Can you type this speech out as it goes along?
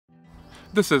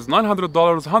This is $900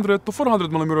 100 to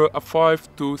 400mm f5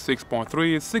 to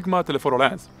 6.3 Sigma telephoto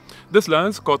lens. This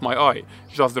lens caught my eye,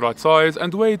 just the right size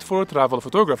and weight for travel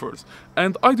photographers,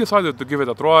 and I decided to give it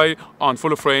a try on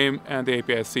full frame and the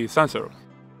APS-C sensor.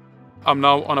 I'm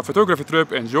now on a photography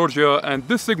trip in Georgia, and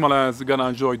this Sigma lens is gonna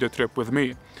enjoy the trip with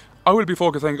me. I will be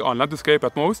focusing on landscape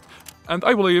at most, and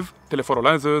I believe telephoto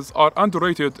lenses are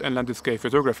underrated in landscape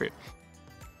photography.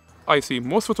 I see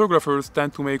most photographers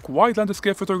tend to make wide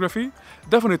landscape photography.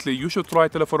 Definitely you should try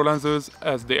telephoto lenses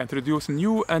as they introduce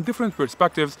new and different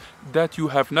perspectives that you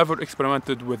have never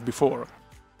experimented with before,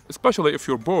 especially if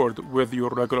you're bored with your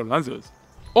regular lenses.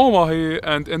 I'm Mahi,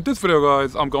 and in this video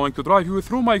guys, I'm going to drive you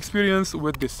through my experience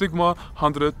with the Sigma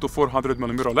 100 to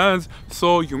 400mm lens,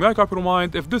 so you make up your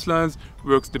mind if this lens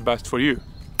works the best for you.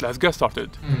 Let's get started.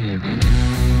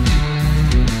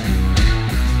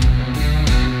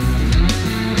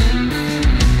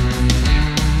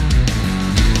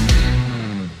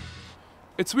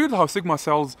 It's weird how Sigma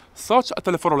sells such a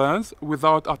telephoto lens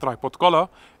without a tripod collar.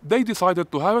 They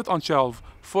decided to have it on shelf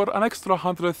for an extra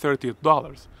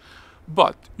 $130.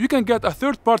 But you can get a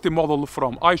third-party model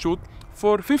from iShoot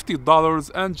for $50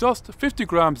 and just 50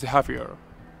 grams heavier.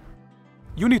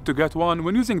 You need to get one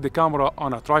when using the camera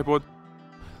on a tripod.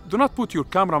 Do not put your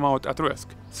camera mount at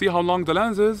risk. See how long the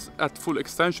lens is at full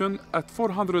extension at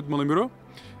 400mm?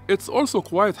 It's also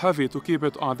quite heavy to keep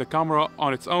it on the camera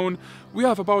on its own. We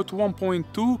have about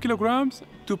 1.2 kilograms,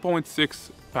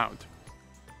 2.6 pounds.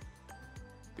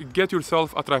 Get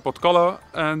yourself a tripod collar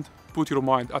and put your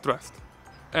mind at rest.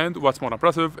 And what's more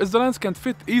impressive is the lens can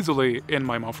fit easily in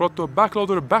my Manfrotto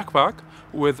backloader backpack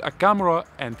with a camera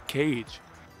and cage.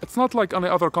 It's not like any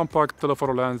other compact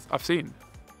telephoto lens I've seen.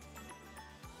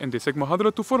 In the Sigma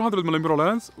 100 to 400mm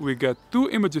lens, we get two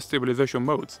image stabilization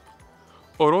modes: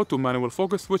 auto to manual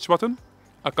focus switch button,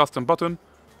 a custom button,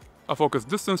 a focus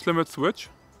distance limit switch,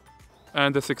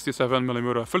 and a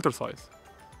 67mm filter size.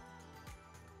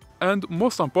 And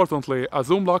most importantly, a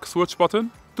zoom lock switch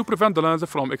button to prevent the lens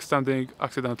from extending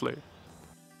accidentally.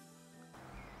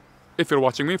 If you're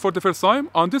watching me for the first time,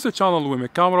 on this channel we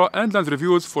make camera and lens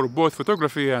reviews for both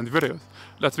photography and videos.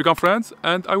 Let's become friends,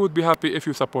 and I would be happy if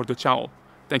you support the channel.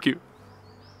 Thank you.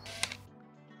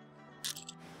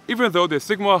 Even though the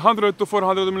Sigma 100 to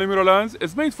 400mm lens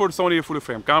is made for Sony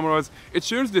full-frame cameras, it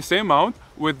shares the same mount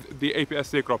with the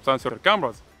APS-C crop sensor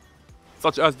cameras,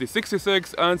 such as the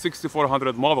 66 and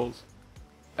 6400 models.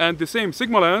 And the same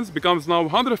Sigma lens becomes now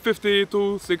 150 to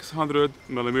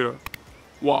 600mm.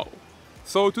 Wow!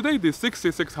 So today the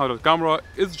 6600 camera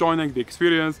is joining the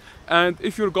experience, and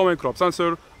if you're going crop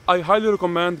sensor, I highly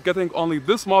recommend getting only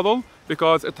this model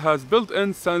because it has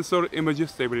built-in sensor image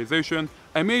stabilization,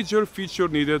 a major feature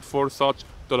needed for such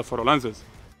telephoto lenses.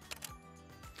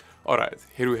 Alright,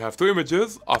 here we have two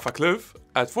images of a cliff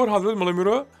at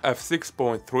 400mm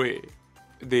f6.3.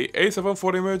 The A7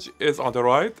 IV image is on the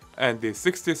right and the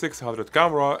 6600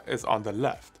 camera is on the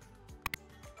left.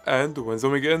 And when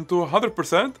zooming in to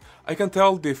 100%, I can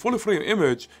tell the full frame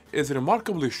image is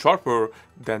remarkably sharper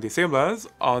than the same lens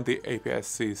on the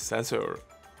APS-C sensor.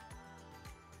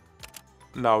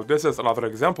 Now this is another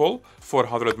example,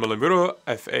 400mm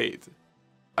f8.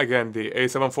 Again, the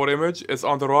A7 IV image is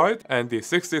on the right and the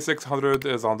 6600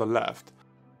 is on the left.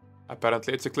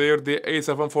 Apparently it's clear the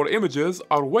A7 IV images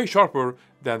are way sharper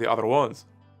than the other ones.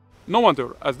 No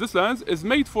wonder, as this lens is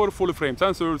made for full frame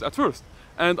sensors at first,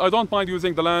 and I don't mind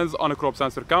using the lens on a crop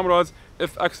sensor cameras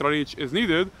if extra reach is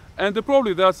needed, and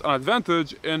probably that's an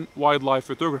advantage in wildlife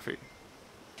photography.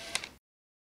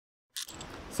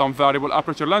 Some variable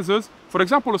aperture lenses, for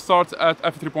example, starts at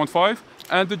f3.5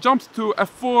 and it jumps to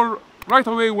f4 right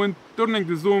away when turning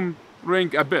the zoom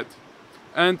ring a bit.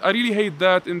 And I really hate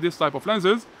that in this type of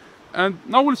lenses. And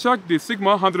now we'll check the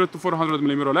Sigma 100 to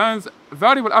 400mm lens,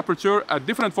 variable aperture at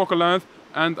different focal length,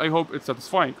 and I hope it's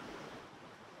satisfying.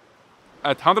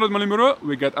 At 100mm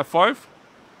we get f5,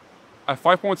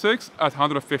 f5.6 at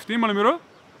 115mm,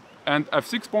 and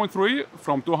f6.3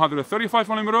 from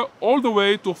 235mm all the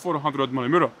way to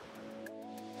 400mm.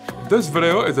 This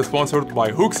video is sponsored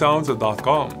by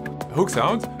HookSounds.com.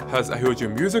 HookSounds has a huge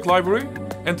music library,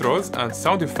 intros, and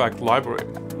sound effect library.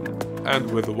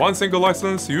 And with one single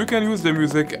license, you can use the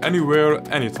music anywhere,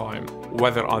 anytime,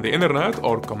 whether on the internet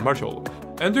or commercial.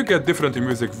 And you get different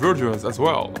music versions as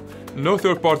well. No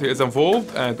third party is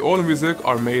involved and all music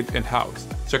are made in-house.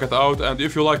 Check it out, and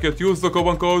if you like it, use the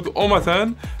coupon code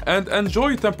OMA10 and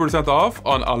enjoy 10% off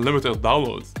on unlimited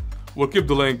downloads. We'll keep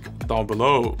the link down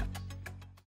below.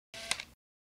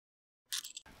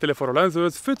 Telephoto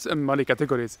lenses fits in many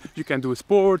categories. You can do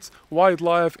sports,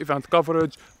 wildlife, event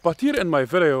coverage, but here in my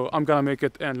video, I'm gonna make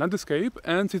it in landscape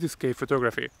and cityscape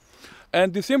photography.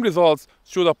 And the same results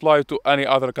should apply to any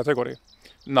other category.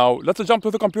 Now, let's jump to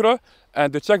the computer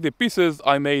and check the pieces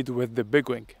I made with the big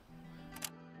wing.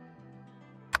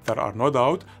 There are no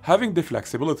doubt, having the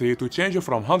flexibility to change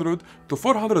from 100 to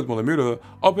 400mm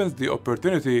opens the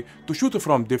opportunity to shoot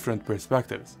from different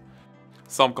perspectives.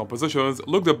 Some compositions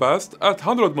look the best at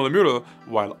 100mm,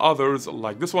 while others,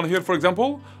 like this one here for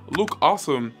example, look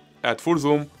awesome at full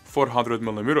zoom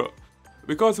 400mm,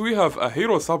 because we have a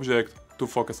hero subject to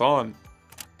focus on.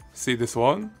 See this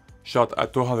one? Shot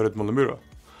at 200mm.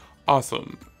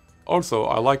 Awesome. Also,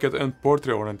 I like it in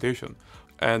portrait orientation,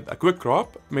 and a quick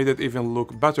crop made it even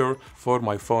look better for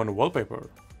my phone wallpaper.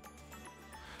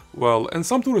 Well, in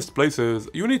some tourist places,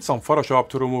 you need some Photoshop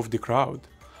to remove the crowd.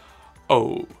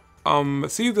 Oh,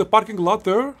 see the parking lot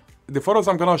there? The photos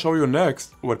I'm gonna show you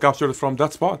next were captured from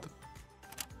that spot.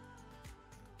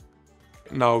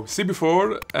 Now, see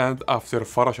before and after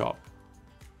Photoshop.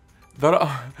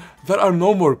 There are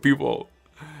no more people.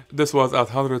 This was at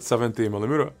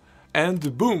 170mm,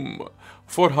 and boom,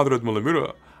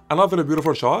 400mm. Another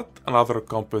beautiful shot, another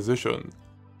composition.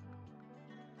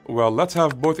 Well, let's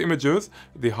have both images,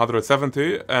 the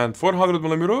 170 and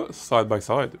 400mm side by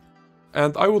side.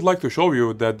 And I would like to show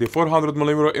you that the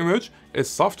 400mm image is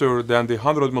softer than the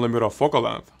 100mm focal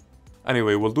length.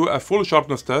 Anyway, we'll do a full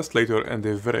sharpness test later in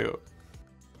the video.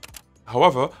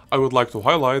 However, I would like to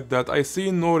highlight that I see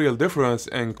no real difference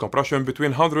in compression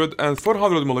between 100 and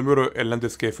 400mm in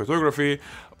landscape photography.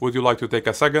 Would you like to take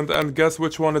a second and guess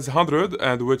which one is 100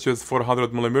 and which is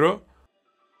 400mm?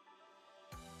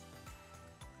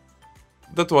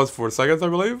 That was 4 seconds, I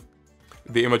believe.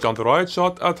 The image on the right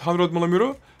shot at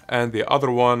 100mm and the other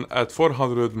one at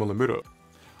 400mm.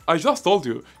 I just told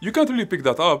you, you can't really pick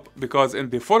that up because in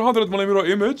the 400mm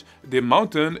image, the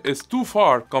mountain is too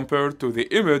far compared to the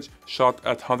image shot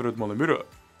at 100mm.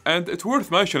 And it's worth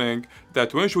mentioning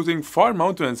that when shooting far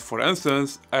mountains, for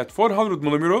instance, at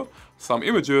 400mm, some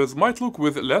images might look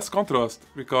with less contrast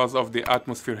because of the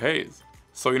atmosphere haze.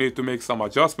 So you need to make some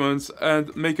adjustments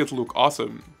and make it look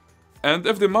awesome. And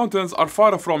if the mountains are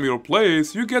far from your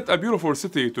place, you get a beautiful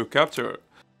city to capture.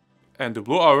 And the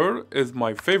blue hour is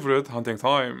my favorite hunting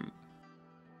time.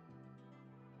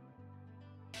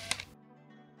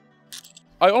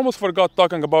 I almost forgot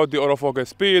talking about the autofocus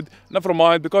speed. Never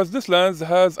mind, because this lens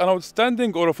has an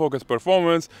outstanding autofocus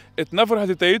performance. It never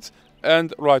hesitates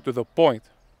and right to the point.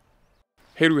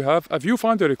 Here we have a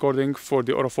viewfinder recording for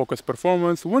the autofocus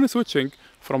performance when switching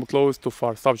from close to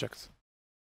far subjects.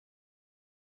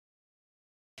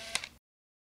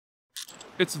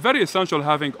 It's very essential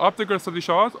having optical steady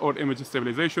shot or image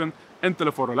stabilization in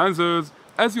telephoto lenses,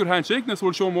 as your hand shakiness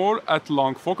will show more at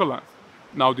long focal length.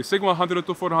 Now the Sigma 100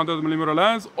 to 400mm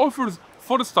lens offers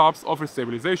 4 stops of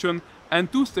stabilization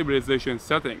and 2 stabilization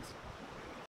settings.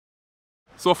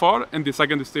 So far, in the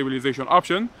second stabilization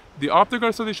option, the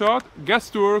optical steady shot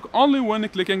gets to work only when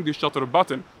clicking the shutter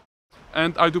button.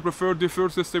 And I do prefer the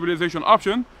first stabilization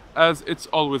option as it's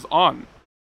always on.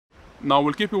 Now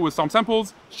we'll keep you with some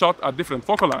samples shot at different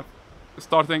focal length.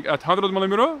 Starting at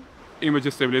 100mm,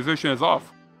 image stabilization is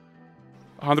off.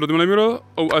 100mm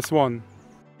OS1.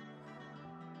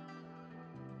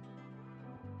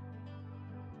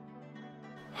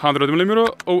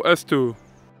 100mm OS2.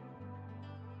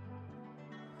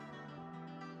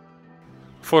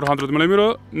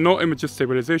 400mm no image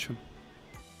stabilization.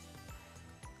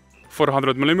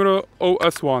 400mm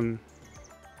OS1.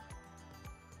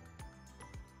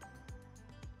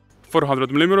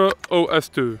 400mm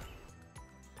OS2.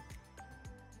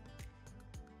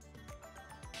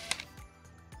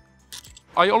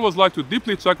 I always like to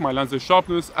deeply check my lenses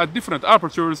sharpness at different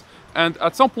apertures, and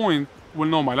at some point will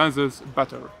know my lenses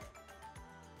better.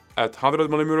 At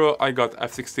 100mm I got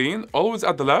f16 always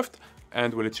at the left,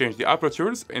 and will change the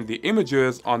apertures in the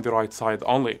images on the right side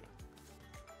only.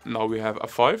 Now we have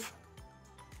f5,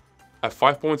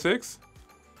 f5.6,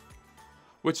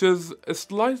 which is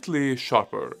slightly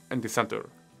sharper in the center.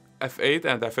 f8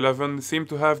 and f11 seem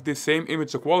to have the same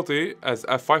image quality as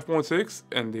f5.6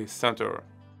 in the center.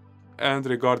 And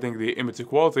regarding the image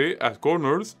quality at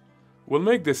corners, we'll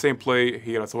make the same play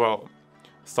here as well.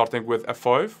 Starting with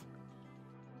f5,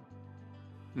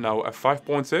 now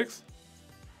f5.6,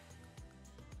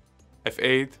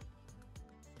 f8,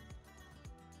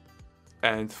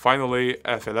 and finally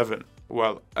f11.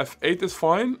 Well, f8 is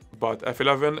fine, but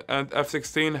f11 and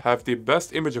f16 have the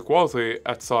best image quality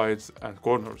at sides and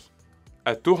corners.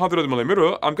 At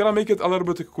 200mm, I'm gonna make it a little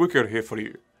bit quicker here for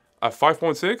you.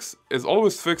 f5.6 is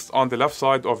always fixed on the left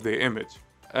side of the image,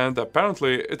 and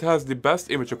apparently it has the best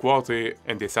image quality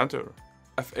in the center.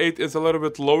 f8 is a little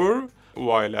bit lower,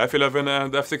 while f11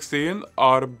 and f16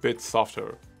 are a bit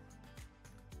softer.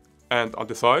 And on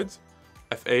the sides,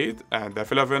 f8 and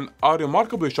f11 are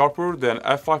remarkably sharper than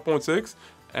f5.6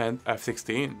 and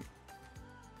f16.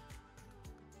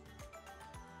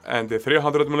 And the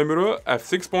 300mm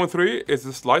f6.3 is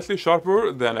slightly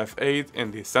sharper than f8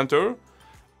 in the center,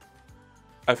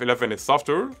 f11 is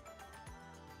softer,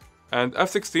 and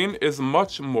f16 is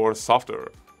much more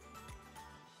softer.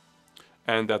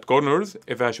 And at corners,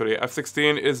 eventually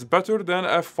f16 is better than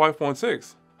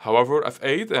f5.6. However,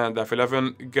 f8 and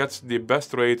f11 gets the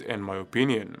best rate in my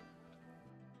opinion.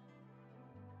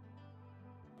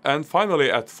 And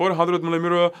finally, at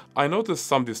 400mm, I noticed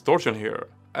some distortion here.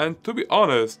 And to be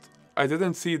honest, I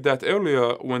didn't see that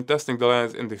earlier when testing the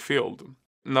lens in the field.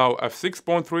 Now,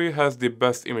 f6.3 has the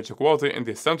best image quality in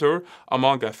the center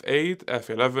among f8,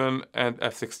 f11, and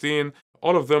f16.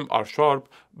 All of them are sharp,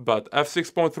 but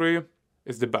f6.3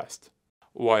 is the best,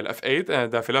 while f8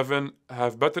 and f11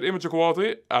 have better image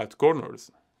quality at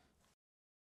corners.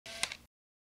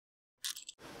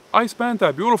 I spent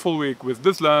a beautiful week with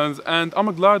this lens and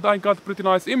I'm glad I got pretty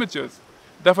nice images.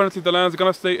 Definitely the lens is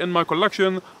gonna stay in my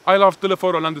collection. I love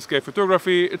telephoto landscape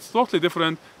photography. It's totally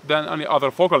different than any other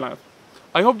focal length.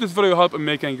 I hope this video helped in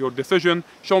making your decision.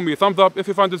 Show me a thumbs up if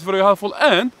you found this video helpful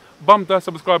and bump that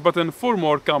subscribe button for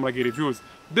more camera gear reviews.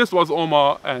 This was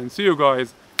Oma and see you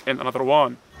guys in another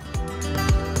one.